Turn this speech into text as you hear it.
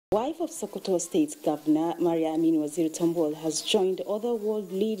Wife of Sokoto State Governor Maria Waziri Tambol has joined other world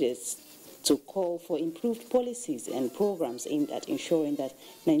leaders to call for improved policies and programs aimed at ensuring that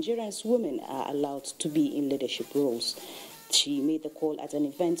Nigerians women are allowed to be in leadership roles. She made the call at an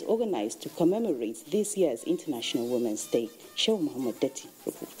event organized to commemorate this year's International Women's Day. Shehu Muhammad Detti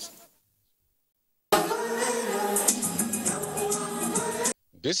reports.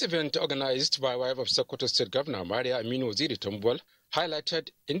 This event, organized by wife of Sokoto State Governor Maria Waziri Tambol, highlighted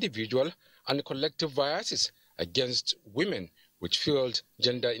individual and collective biases against women which fueled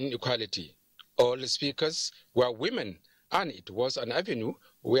gender inequality. All the speakers were women, and it was an avenue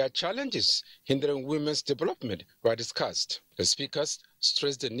where challenges hindering women's development were discussed. The speakers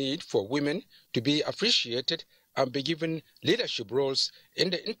stressed the need for women to be appreciated and be given leadership roles in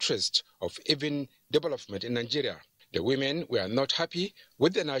the interest of even development in Nigeria. The women were not happy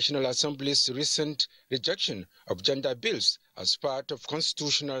with the National Assembly's recent rejection of gender bills as part of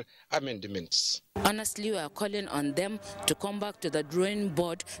constitutional amendments. Honestly, we are calling on them to come back to the drawing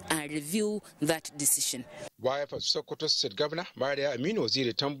board and review that decision. Wife of Sokoto State Governor Maria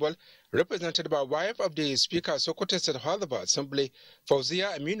Waziri Tambol, represented by wife of the Speaker of Sokoto State House of Assembly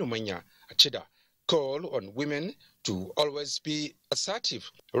Fauzia Aminu Manya Achida, call on women to always be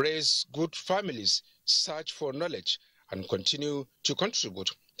assertive, raise good families, search for knowledge, and continue to contribute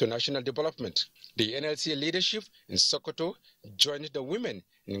to national development. The NLC leadership in Sokoto joined the women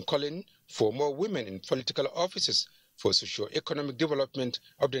in calling for more women in political offices for socio-economic development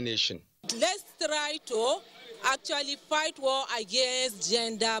of the nation. Let's try to actually fight war against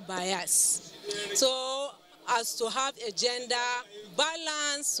gender bias, so as to have a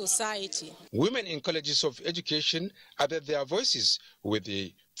gender-balanced society. Women in colleges of education added their voices with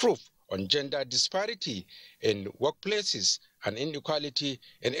the proof on gender disparity in workplaces and inequality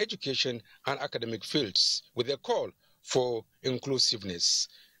in education and academic fields, with a call for inclusiveness.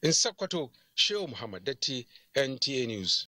 In Sokoto, Shehu Muhammad Detti, NTA News.